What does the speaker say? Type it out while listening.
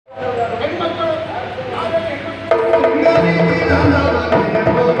ಹೆಣ್ಮಕ್ಕಳು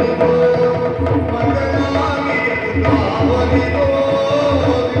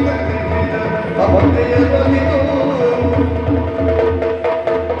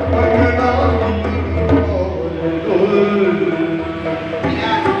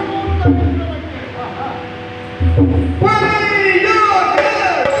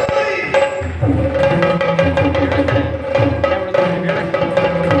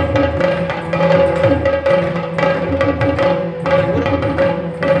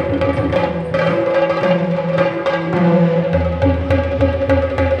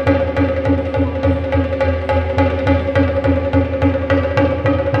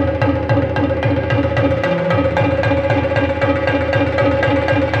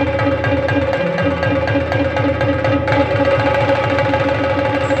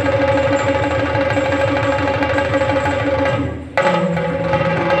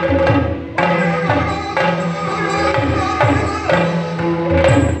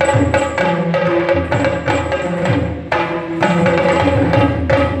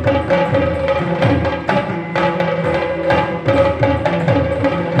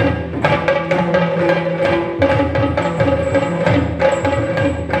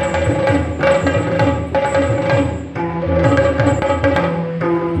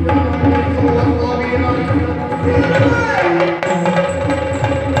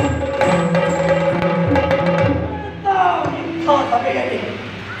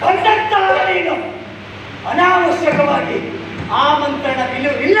ಅನಾವಶ್ಯಕವಾಗಿ ಆಮಂತ್ರಣ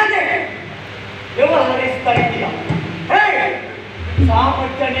ವಿಲ್ಲದೆ ವ್ಯವಹರಿಸ್ತಾ ಇದೆಯಾ? ಹೇಗೆ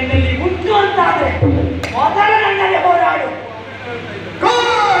ಸಾಮರ್ಥ್ಯ ನಿನ್ನಲ್ಲಿ ಉಂಟು ಅಂತಾದ್ರೆ ಮೊದಲ ನನ್ನಲ್ಲಿ ಹೋರಾಡು.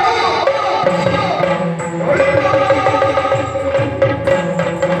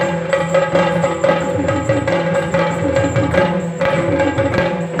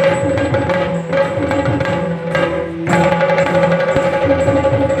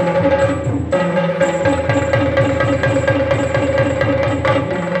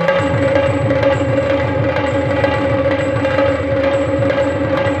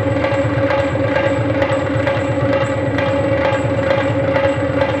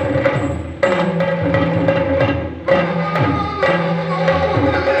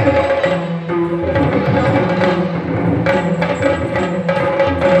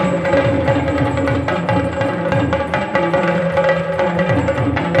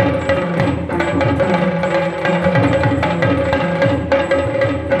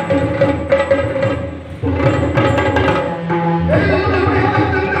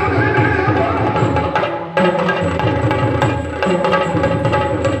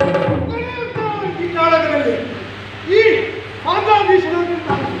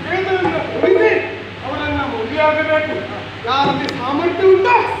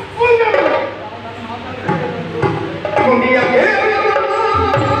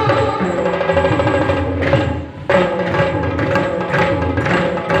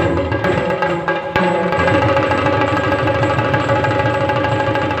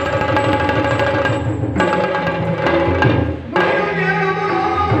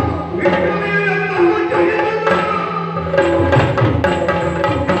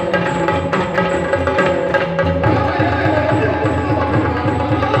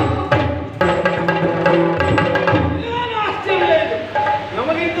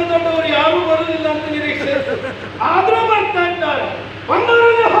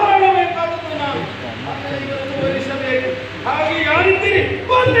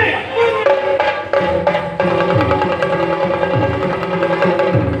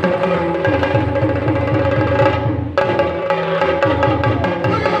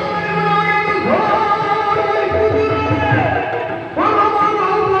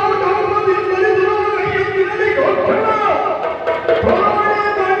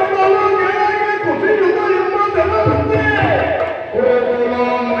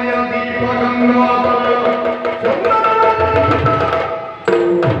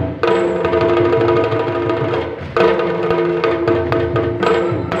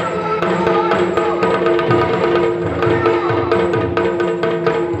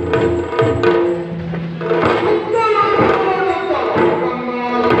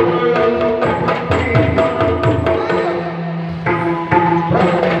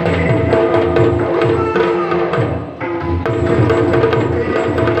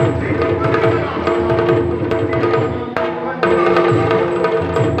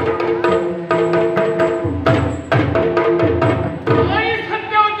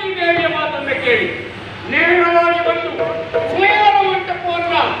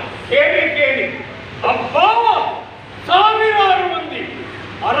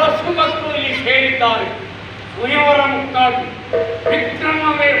 ಅರಸು ಮಕ್ಕಳು ಇಲ್ಲಿ ಸೇರಿದ್ದಾರೆ. ಸ್ವಯಂವರ ಮುಕ್ತಾಗಿ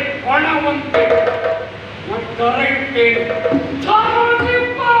ವಿಕ್ರಮವೇ ಪಣವಂತೆ ಮತ್ತೊರೆಯುತ್ತೇನೆ.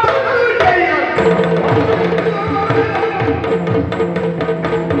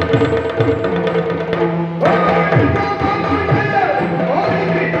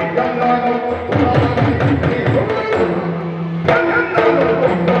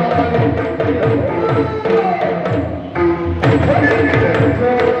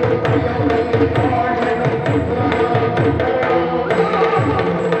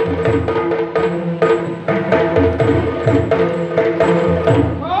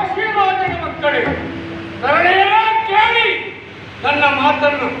 ನನ್ನ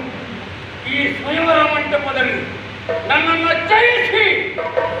ಮಾತನ್ನು ಈ ಸ್ವಯಂವರ ಮಂಟಪದಲ್ಲಿ ನನ್ನನ್ನು ಜಯಿಸಿ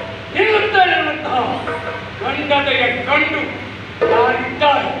ನಿಲ್ಲುತ್ತೇನೆನ್ನುವಂತಹ ಗಂಡದೆಯ ಗಂಡು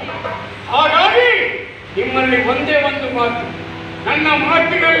ನಾನಿದ್ದಾರೆ. ಹಾಗಾಗಿ ನಿಮ್ಮಲ್ಲಿ ಒಂದೇ ಒಂದು ಮಾತು, ನನ್ನ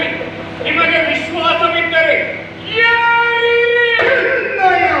ಮಾತಿನಲ್ಲಿ ನಿಮಗೆ ವಿಶ್ವಾಸವಿದ್ದರೆ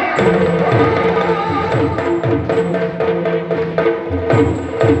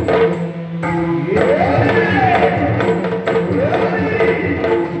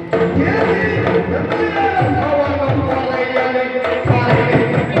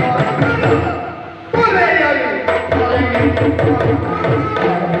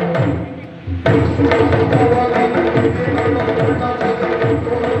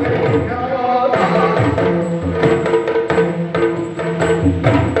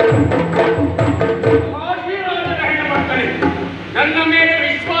ನನ್ನ ಮೇಲೆ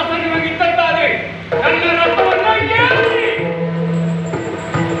ವಿಶ್ವಾಸ ನಿಮಗಿದ್ದರೆ ನನ್ನ ರಥವನ್ನು ಏರಿ.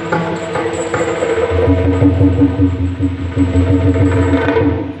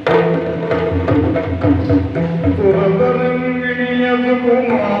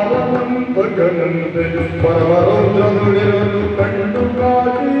 ಪರಮರೌದ್ರನುಡಿರಲು ಕಂಡು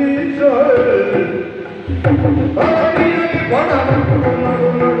ಕಾದೀಶ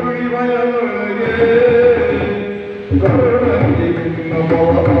ನಡುನಡುವಿ ಮಯನೊಳಗೆ ಕರುಣಿ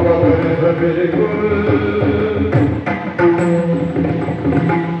ಅವತರಿಸಬೇಕು.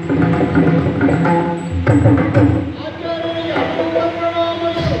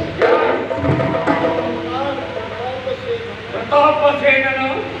 ಪ್ರತಾಪಸೇನನು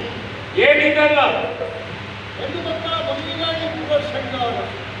ಏನಿದಲ್ಲ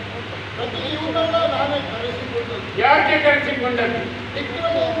ಯಾಕೆ ಕರೆಸಿಕೊಂಡದ್ದು?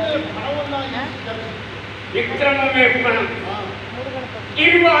 ವಿಕ್ರಮವೇ ಪಣ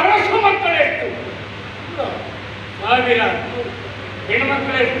ಇರುವ ಅರಸು ಮಕ್ಕಳೆಷ್ಟು? ಸಾವಿರ.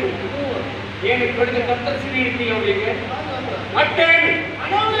 ಹೆಣ್ಮಕ್ಕಳೆಷ್ಟು? ಏನು ಕಡಿದು ಕತ್ತರಿಸಿ ನೀಡ್ತೀವಿ ಅವರಿಗೆ? ಮತ್ತೇನು?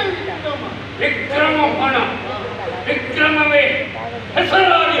 ವಿಕ್ರಮ ಪಣ, ವಿಕ್ರಮವೇ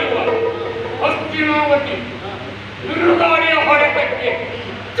ಹೆಸರಾಗಿರುವ ಹಸ್ತಿನಾವತಿ ಬಿರುಗಾಳಿಯ ಹೊಡೆತಕ್ಕೆ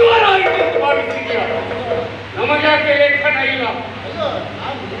ಜೋರಾಯಿತು ಎಂದು ಭಾವಿಸಿದೆಯಾ? ನಮಗ್ಯಾಕೆ ಲೇಖನ ಇಲ್ಲ?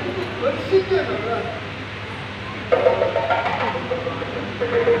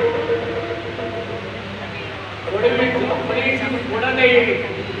 ಕೊಡದೇ ಇದೆ.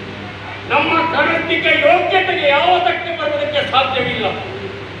 ನಮ್ಮ ಕನಸಿಕ ಯೋಗ್ಯತೆಗೆ ಯಾವುದಕ್ಕೆ ಬರುವುದಕ್ಕೆ ಸಾಧ್ಯವಿಲ್ಲ.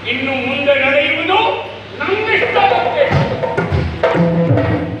 ಇನ್ನು ಮುಂದೆ ನಡೆಯುವುದು ನಮ್ಮಿಷ್ಟಕ್ಕೆ.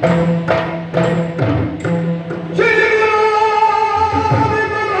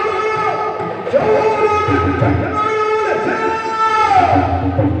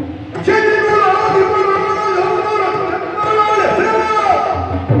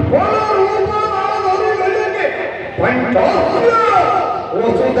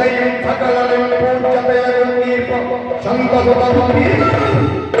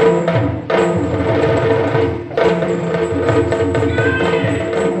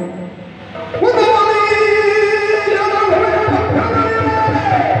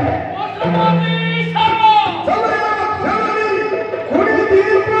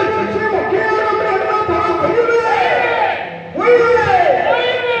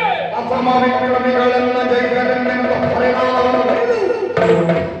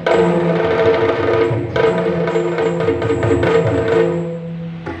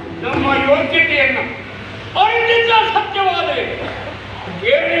 ನಮ್ಮ ಯೋಗ್ಯತೆಯನ್ನು ಅರಿತಿದ್ದ ಸತ್ಯವಾದರೆ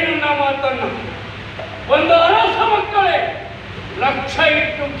ಕೇಳಿ ನನ್ನ ಮಾತನ್ನು. ಒಂದು ಅರಸ ಮಕ್ಕಳೇ ಲಕ್ಷ್ಯ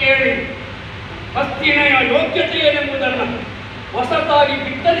ಇಟ್ಟು ಕೇಳಿ. ಹಸ್ತಿನ ಯೋಗ್ಯತೆ ಏನೆಂಬುದನ್ನು ಹೊಸತಾಗಿ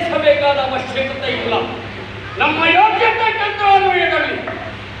ಬಿತ್ತರಿಸಬೇಕಾದ ಅವಶ್ಯಕತೆ ಇಲ್ಲ. ನಮ್ಮ ಯೋಗ್ಯತೆ ಚಂದ್ರಾನ್ವಯದಲ್ಲಿ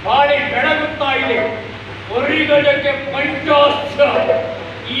ಬಾಳಿ ಬೆಳಗುತ್ತಾ ಇದೆ. ಹೊರಿಗಜಕ್ಕೆ ಪಂಚಾಸ್ತ್ರ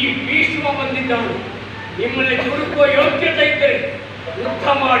ಈ ಭೀಷ್ಮ ಬಂದಿದ್ದಾನೆ. ನಿಮ್ಮಲ್ಲಿ ದುಡುಕುವ ಯೋಗ್ಯತೆ ಇದ್ದರೆ ಯುದ್ಧ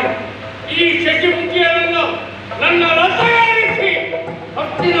ಮಾಡಿ ಈ ಶಶಿಮುಖಿಯನ್ನು ನನ್ನ ರಥ ಏರಿಸಿ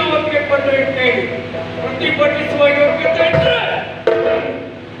ಹತ್ತಿನ ಹೊತ್ತಿಗೆ ಕೊಂಡೊಯ್ಯುತ್ತೇನೆ. ಪ್ರತಿಭಟಿಸುವ ಯೋಗ್ಯತೆ ಇದ್ದರೆ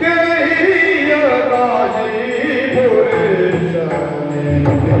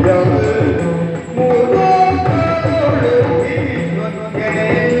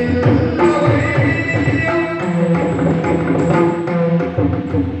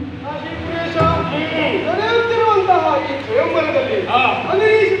ನಡೆಯುತ್ತಿರುವಂತಹ ಈ ಸ್ವಯಂವರದಲ್ಲಿ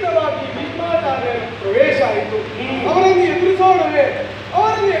ಅನಿರೀಕ್ಷಿತವಾಗಿ ಭೀಷ್ಮಾಚಾರ್ಯರ ಪ್ರವೇಶ ಆಯಿತು. ಅವರನ್ನು ಎದುರಿಸೋಣವೇ?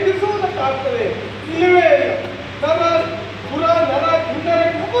 ಅವರನ್ನು ಎದುರಿಸುವುದಕ್ಕಾಗ್ತದೆ? ಇಲ್ಲವೇ ಇಲ್ಲ. ನರ ಪುರ ನರ ಕಿನ್ನರ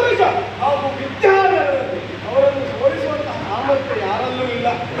ಕುಪುರುಷ ಹಾಗೂ ವಿದ್ಯಾಧರರಲ್ಲಿ ಅವರನ್ನು ಸೋಲಿಸುವಂತಹ ಸಾಮರ್ಥ್ಯ ಯಾರಲ್ಲೂ ಇಲ್ಲ.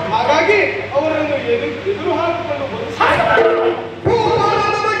 ಹಾಗಾಗಿ ಅವರನ್ನು ಎದುರು ಹಾಕಿಕೊಂಡು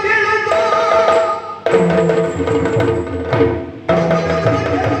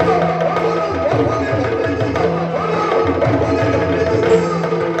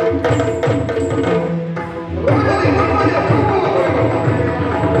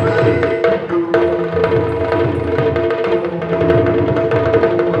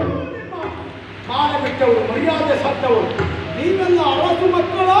ಮರ್ಯಾದೆ ಸತ್ತವರು ನೀವೆಲ್ಲ ಅರಸು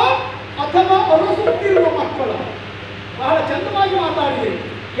ಮಕ್ಕಳ ಅಥವಾ ಅರಸುತ್ತಿರುವ ಮಕ್ಕಳ? ಬಹಳ ಚಂದವಾಗಿ ಮಾತಾಡಿದೆ.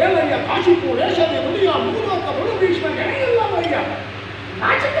 ಕೇಳಯ್ಯ ಕಾಶಿಪುರೇಶನೆ ನುಡಿಯ ಮೂಲಕ ಬಡು ಭೀಷ್ಮ ಗೆಳೆಯಲ್ಲ ಮಯ್ಯ.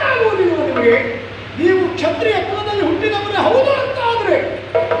 ನಾಚಿಕೆ ಆಗುವುದಿಲ್ಲ ನಿಮಗೆ? ನೀವು ಕ್ಷತ್ರಿಯ ಕುಲದಲ್ಲಿ ಹುಟ್ಟಿದವರೇ ಹೌದು ಅಂತ ಆದ್ರೆ,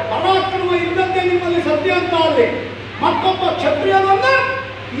 ಪರಾಕ್ರಮ ಇಲ್ಲದೆ ನಿಮ್ಮಲ್ಲಿ ಸತ್ಯ ಅಂತ ಆದ್ರೆ, ಮತ್ತೊಬ್ಬ ಕ್ಷತ್ರಿಯನನ್ನ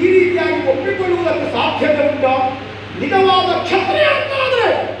ಈ ರೀತಿಯಾಗಿ ಒಪ್ಪಿಕೊಳ್ಳುವುದಕ್ಕೆ ಸಾಧ್ಯತೆ ಉಂಟು? ನಿಜವಾದ ಕ್ಷತ್ರಿಯ ಅಂತ ಆದ್ರೆ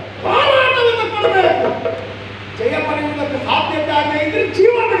ಹೋರಾಟವನ್ನು ಕೊಡಬೇಕು. ಜಯ ಪಡೆಯುವುದಕ್ಕೆ ಸಾಧ್ಯತೆ ಆಗದೆ ಇದ್ರೆ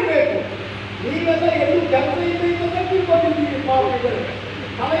ಜೀವ ಬಿಡಬೇಕು. ನೀವೆಲ್ಲ ಎಲ್ಲೂ ಕೆಲಸ ಇಲ್ಲ ತಿಳ್ಕೊಂಡಿದ್ದೀರಿ.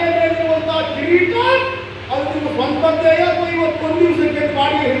 ತಲೆಯ ಮೇಲಿರುವಂತಹ ಕಿರೀಟ ಅದು ನಿಮ್ಮ ಸ್ವಂತತೆಯ ಅಥವಾ ಇವತ್ತೊಂದು ದಿವಸಕ್ಕೆ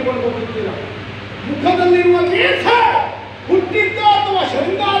ಬಾಡಿಗೆ ಹಿಡ್ಕೊಂಡು ಹೋಗುತ್ತೀರ. ಮುಖದಲ್ಲಿರುವ ಕೇಸ ಹುಟ್ಟಿದ್ದ ಅಥವಾ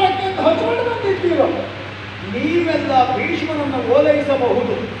ಶೃಂಗಾರಕ್ಕೆ ಅಂತ ಹಚ್ಕೊಂಡು ಬಂದಿದ್ದೀರ. ನೀವೆಲ್ಲ ಭೀಷ್ಮನನ್ನು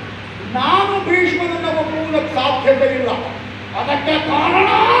ಓಲೈಸಬಹುದು, ನಾನು ಭೀಷ್ಮನನ್ನು ಒಪ್ಪುವುದಕ್ಕೆ ಸಾಧ್ಯತೆ ಇಲ್ಲ. ಅದಕ್ಕೆ ಕಾರಣ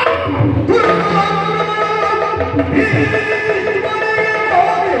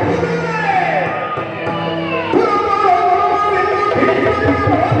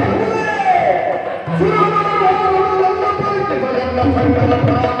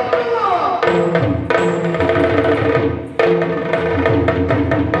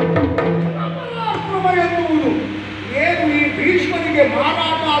ಎನ್ನುವುದು ಏನು ಈ ಭೀಷ್ಮನಿಗೆ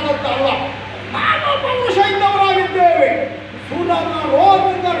ಮಾರಾಟ ಆದದ್ದಲ್ಲ. ನಾನು ಪೌರುಷ ಇದ್ದವರಾಗಿದ್ದೇವೆ. ಸುರನ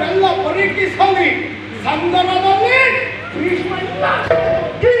ರೋಗದವೆಲ್ಲ ಪರೀಕ್ಷಿಸಲಿ. ಸಂಗಮದಲ್ಲಿ ಭೀಷ್ಮ ಇಲ್ಲ.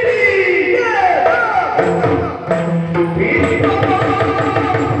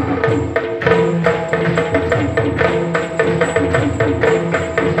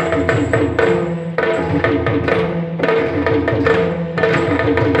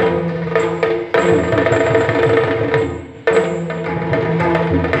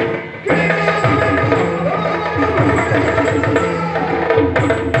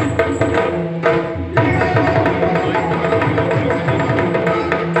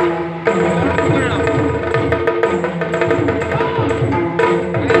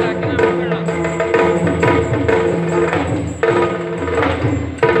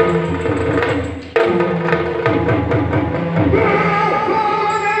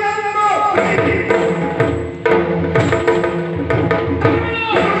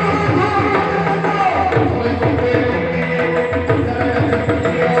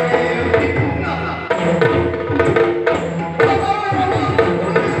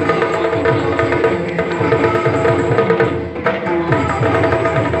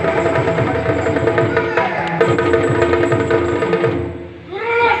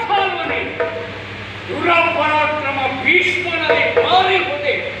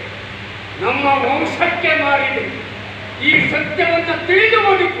 ನಮ್ಮ ವಂಶಕ್ಕೆ ಮಾರಿದೆ. ಈ ಸತ್ಯವನ್ನು ತಿಳಿದು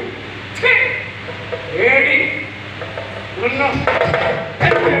ಬದುಕು ಹೇಳಿ ನನ್ನ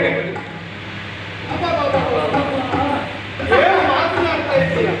ಏನು ಮಾತನಾಡ್ತಾ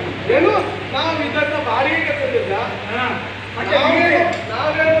ಇದ್ದೀಯ? ಏನು ನಾವು ಇದನ್ನ ಬಾಡಿಗೆ ತಂದಿದ್ದ?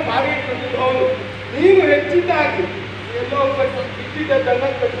 ನಾವೇನು ಬಾಡಿಗೆ ತಂದಿದ್ದು ಹೌದು. ನೀನು ಹೆಚ್ಚಿದ್ದಾಗಿ ಎಲ್ಲೋ ಬಿಟ್ಟಿದ್ದನ್ನ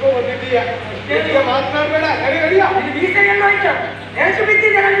ಕಟ್ಕೊಂಡು ಬಂದಿದ್ದೀಯ. ಈಗ ಮಾತನಾಡಬೇಡ. ನಡಿಯ ಮೀಸೆ ಎಲ್ಲ ಆಯ್ತು. ಎಷ್ಟು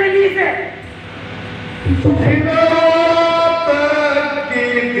ಬಿದ್ದಿದೆ ನನಗೆ ಮೀಸೆ?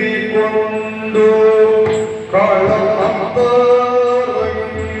 ಕೊಂಡು ಕಾಳಪ್ಪ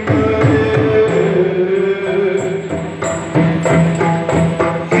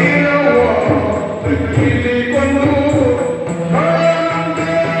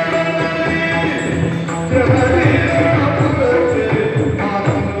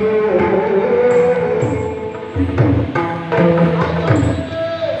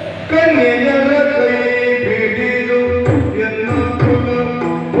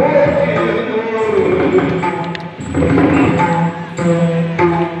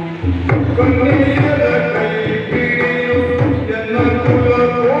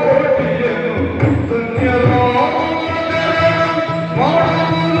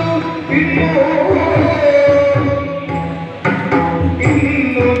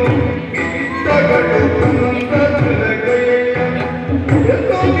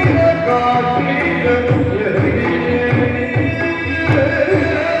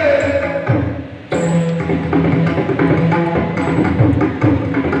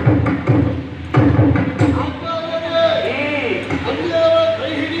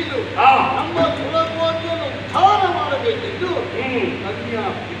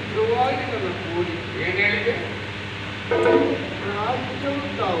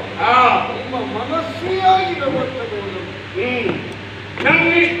ಆ, ನಿಮ್ಮ ಮನಸ್ಸೇ ಆಗಿರುವಂಥದ್ದು.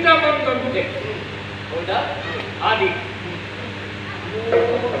 ನನ್ನಿಷ್ಟ ಬಂದಂತೆ. ಹೌದಾ? ಆದಿ